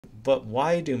But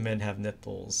why do men have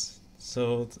nipples?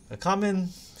 So I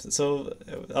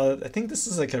think this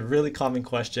is like a really common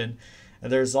question,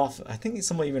 and I think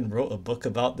someone even wrote a book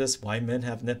about this, why men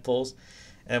have nipples.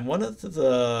 And one of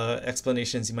the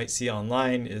explanations you might see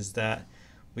online is that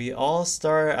we all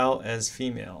start out as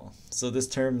female. So this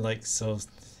term, like, so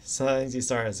sometimes you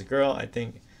start as a girl. I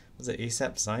think, was it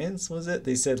ASAP Science? Was it?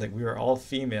 They said like we were all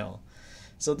female.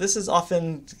 So this is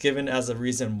often given as a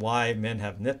reason why men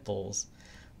have nipples.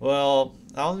 Well,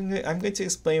 I'm going to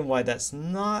explain why that's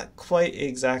not quite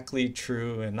exactly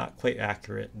true and not quite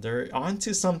accurate. They're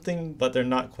onto something, but they're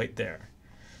not quite there.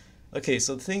 Okay,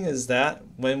 so the thing is that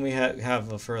when we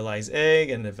have a fertilized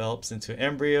egg and develops into an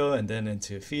embryo and then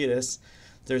into a fetus,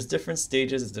 there's different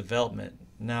stages of development.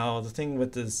 Now, the thing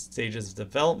with the stages of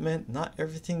development, not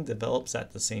everything develops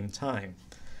at the same time.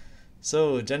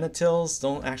 So genitals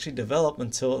don't actually develop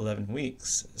until 11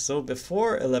 weeks. So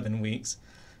before 11 weeks,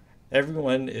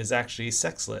 everyone is actually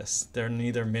sexless. They're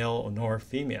neither male nor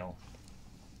female.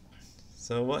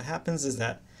 So what happens is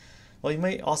that, well, you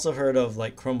might also heard of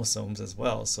like chromosomes as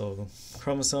well. So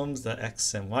chromosomes, the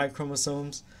X and Y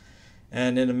chromosomes.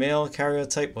 And in a male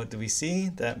karyotype, what do we see?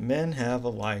 That men have a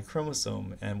Y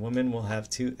chromosome and women will have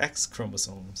two X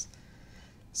chromosomes.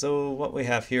 So what we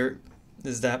have here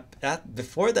is that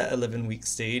before that 11-week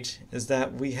stage is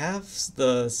that we have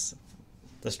the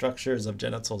structures of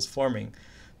genitals forming,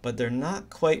 but they're not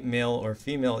quite male or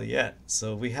female yet.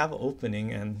 So we have an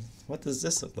opening, and what does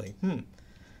this look like?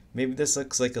 Maybe this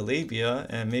looks like a labia,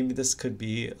 and maybe this could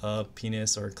be a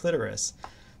penis or a clitoris,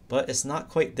 but it's not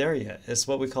quite there yet. It's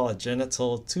what we call a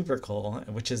genital tubercle,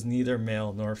 which is neither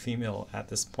male nor female at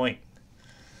this point.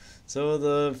 So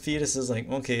the fetus is like,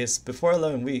 okay, it's before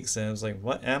 11 weeks, and it's like,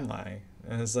 what am I?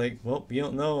 And it's like, well, we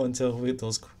don't know until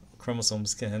those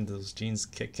chromosomes those genes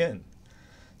kick in.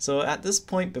 So at this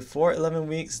point, before 11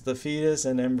 weeks, the fetus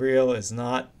and embryo is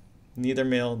neither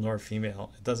male nor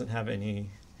female. It doesn't have any,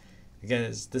 again,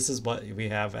 this is what we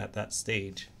have at that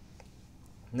stage.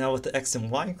 Now with the X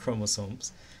and Y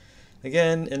chromosomes,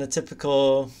 again, in a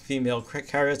typical female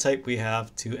karyotype, we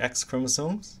have two X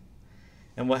chromosomes.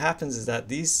 And what happens is that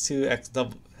these two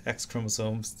X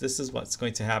chromosomes, this is what's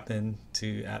going to happen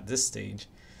at this stage.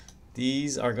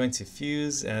 These are going to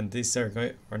fuse, and these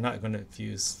are not going to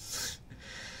fuse.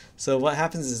 So what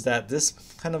happens is that this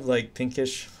kind of like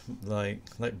pinkish, like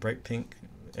bright pink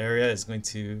area is going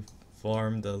to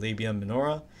form the labia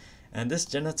minora, and this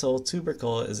genital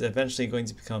tubercle is eventually going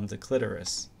to become the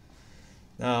clitoris.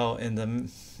 Now in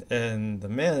the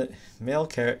male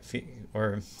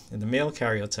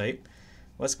karyotype,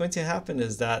 what's going to happen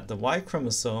is that the Y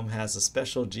chromosome has a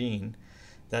special gene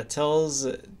that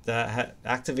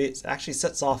actually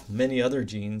sets off many other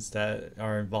genes that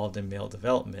are involved in male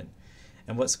development.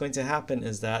 And what's going to happen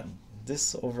is that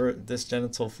this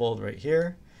genital fold right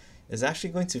here is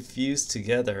actually going to fuse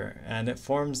together, and it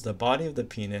forms the body of the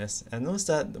penis. And notice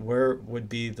that where would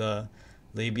be the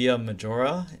labia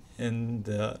majora in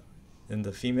the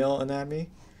female anatomy,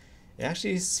 it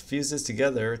actually fuses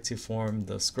together to form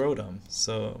the scrotum.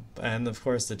 So, and of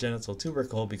course the genital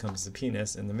tubercle becomes the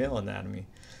penis in the male anatomy.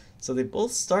 So they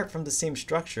both start from the same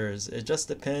structures. It just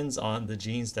depends on the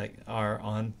genes that are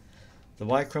on the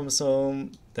Y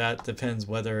chromosome. That depends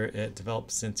whether it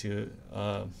develops into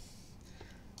a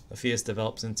fetus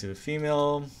develops into a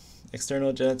female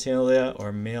external genitalia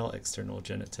or male external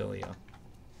genitalia.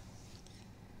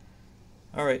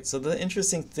 Alright, so the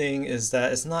interesting thing is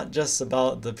that it's not just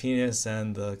about the penis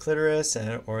and the clitoris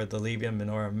or the labia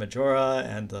minora majora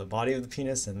and the body of the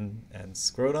penis and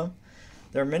scrotum.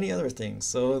 There are many other things.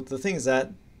 So the thing is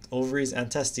that ovaries and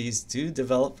testes do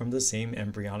develop from the same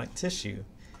embryonic tissue.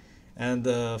 And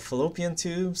the fallopian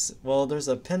tubes, well, there's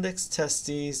appendix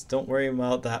testes. Don't worry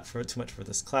about that too much for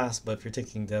this class, but if you're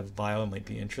taking Dev Bio, it might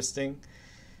be interesting.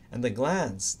 And the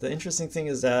glands. The interesting thing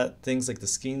is that things like the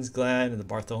Skene's gland and the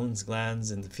Bartholin's glands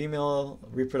in the female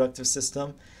reproductive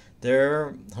system,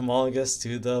 they're homologous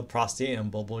to the prostate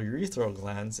and bulbourethral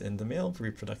glands in the male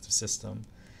reproductive system.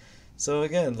 So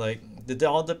again, like, it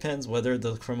all depends whether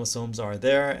the chromosomes are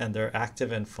there and they're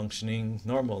active and functioning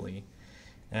normally.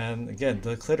 And again,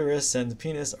 the clitoris and the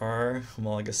penis are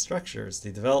homologous structures.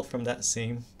 They develop from that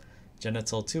same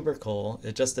genital tubercle.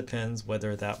 It just depends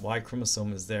whether that Y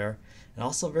chromosome is there. And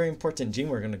also a very important gene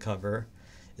we're going to cover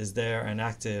is there and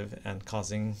active and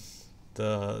causing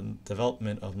the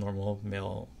development of normal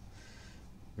male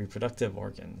reproductive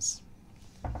organs.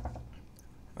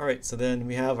 Alright, so then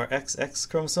we have our XX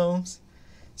chromosomes.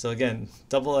 So again,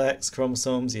 double X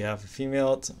chromosomes, you have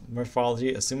female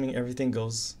morphology, assuming everything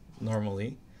goes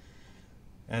normally,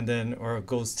 and then, or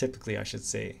goes typically, I should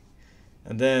say.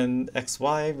 And then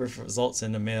XY results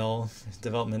in a male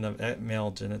development of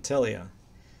male genitalia.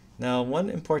 Now, one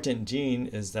important gene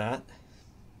is that,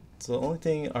 so the only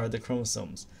thing are the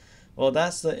chromosomes. Well,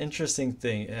 that's the interesting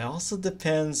thing. It also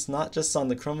depends not just on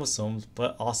the chromosomes,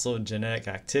 but also genetic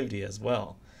activity as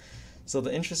well. So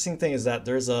the interesting thing is that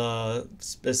there's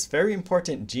this very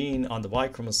important gene on the Y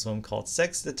chromosome called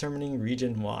sex determining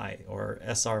region Y, or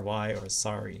SRY or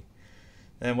SRY.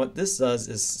 And what this does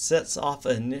is sets off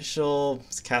an initial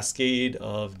cascade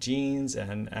of genes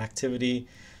and activity.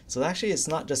 So actually it's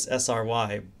not just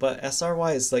SRY, but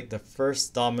SRY is like the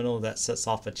first domino that sets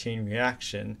off a chain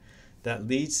reaction that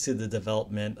leads to the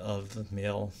development of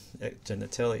male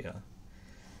genitalia.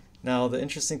 Now the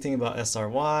interesting thing about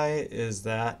SRY is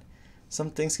that some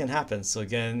things can happen. So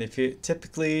again, if you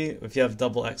have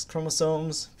double X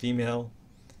chromosomes, female,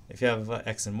 if you have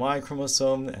X and Y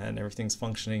chromosome and everything's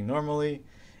functioning normally,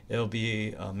 it'll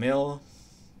be a male.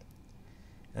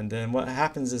 And then what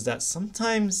happens is that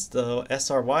sometimes the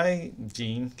SRY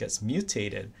gene gets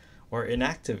mutated or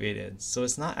inactivated. So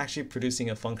it's not actually producing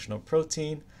a functional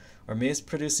protein, or maybe it's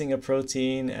producing a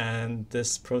protein and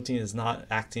this protein is not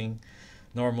acting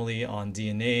normally on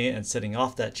DNA and setting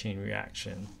off that chain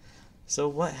reaction. So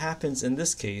what happens in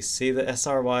this case? Say the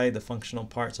SRY, the functional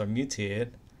parts, are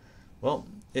mutated. Well,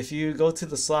 if you go to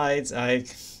the slides, I'm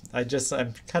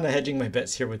kind of hedging my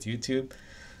bets here with YouTube,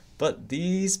 but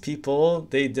these people,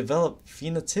 they develop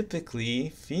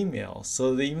phenotypically female.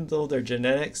 So even though their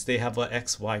genetics, they have a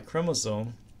XY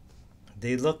chromosome,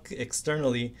 they look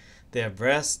externally, they have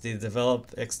breasts, they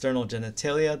develop external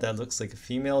genitalia that looks like a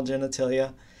female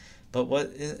genitalia. But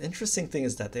what interesting thing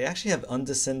is that they actually have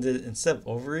undescended, instead of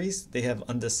ovaries, they have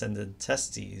undescended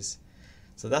testes.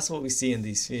 So that's what we see in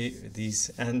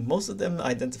these, and most of them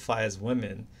identify as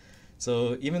women.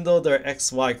 So even though they're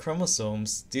XY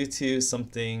chromosomes, due to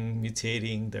something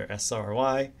mutating their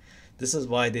SRY, this is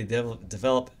why they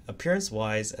develop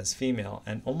appearance-wise as female,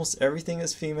 and almost everything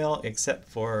is female except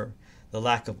for the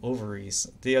lack of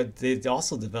ovaries. They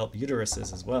also develop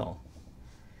uteruses as well.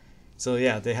 So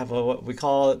yeah, they have what we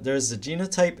call, there's a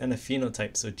genotype and a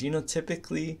phenotype. So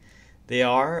genotypically, they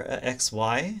are a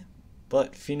XY,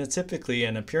 but phenotypically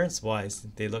and appearance-wise,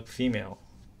 they look female.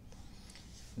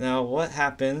 Now what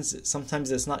happens, sometimes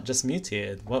it's not just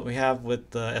mutated. What we have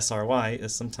with the SRY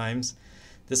is sometimes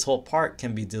this whole part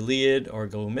can be deleted or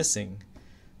go missing.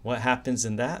 What happens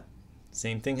in that?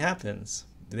 Same thing happens.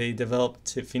 They develop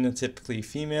phenotypically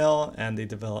female, and they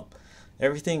develop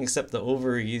everything except the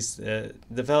ovaries. It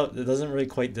doesn't really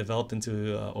quite develop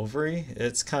into ovary.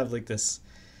 It's kind of like this,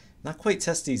 not quite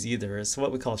testes either. It's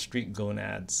what we call streak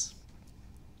gonads.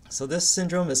 So this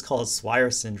syndrome is called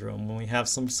Swyer syndrome, when we have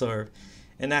some sort of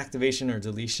inactivation or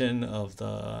deletion of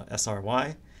the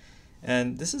SRY.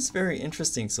 And this is very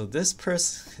interesting. So this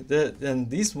person, and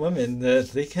these women,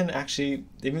 they can actually,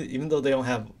 even though they don't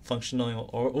have functional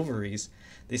ovaries,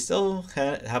 they still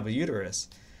have a uterus.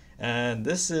 And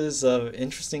this is an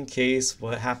interesting case.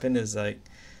 What happened is like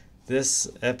this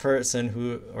person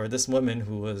who, or this woman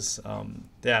who was,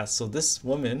 so this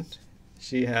woman,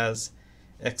 she has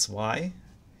XY.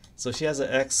 So she has an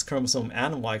X chromosome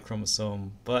and a Y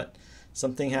chromosome, but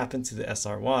something happened to the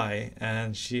SRY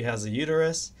and she has a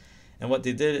uterus. And what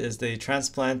they did is they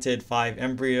transplanted 5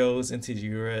 embryos into the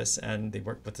uterus, and they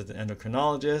worked with the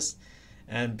endocrinologist.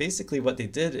 And basically what they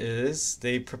did is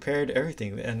they prepared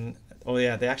everything. And oh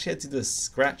yeah, they actually had to do a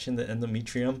scratch in the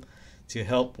endometrium to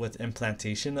help with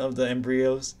implantation of the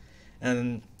embryos.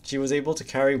 And she was able to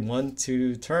carry 1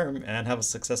 to term and have a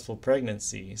successful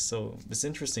pregnancy. So it's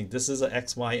interesting. This is an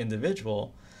XY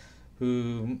individual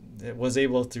who was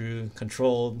able to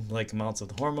control like amounts of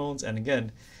the hormones. And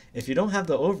again, if you don't have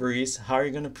the ovaries, how are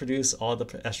you going to produce all the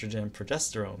estrogen and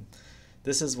progesterone?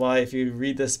 This is why if you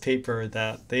read this paper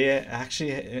that they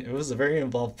actually, it was a very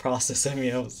involved process. I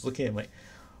mean, I was looking at like,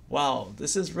 wow,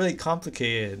 this is really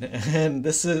complicated. And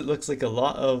looks like a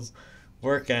lot of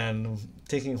work and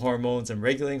taking hormones and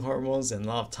regulating hormones and a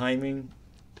lot of timing.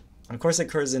 Of course, it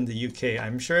occurs in the UK.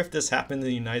 I'm sure if this happened in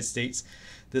the United States,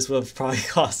 this would have probably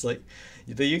cost like,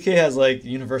 the UK has like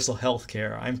universal health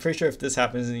care. I'm pretty sure if this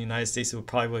happens in the United States, it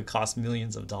would cost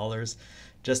millions of dollars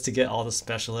just to get all the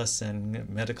specialists and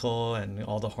medical and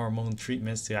all the hormone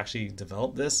treatments to actually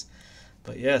develop this.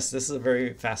 But yes, this is a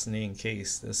very fascinating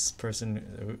case. This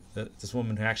person, this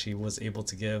woman who actually was able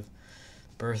to give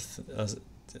birth,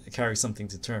 carry something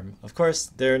to term. Of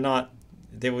course, they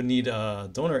would need a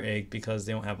donor egg because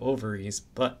they don't have ovaries,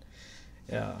 but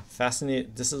yeah,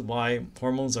 fascinating. This is why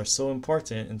hormones are so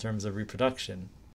important in terms of reproduction.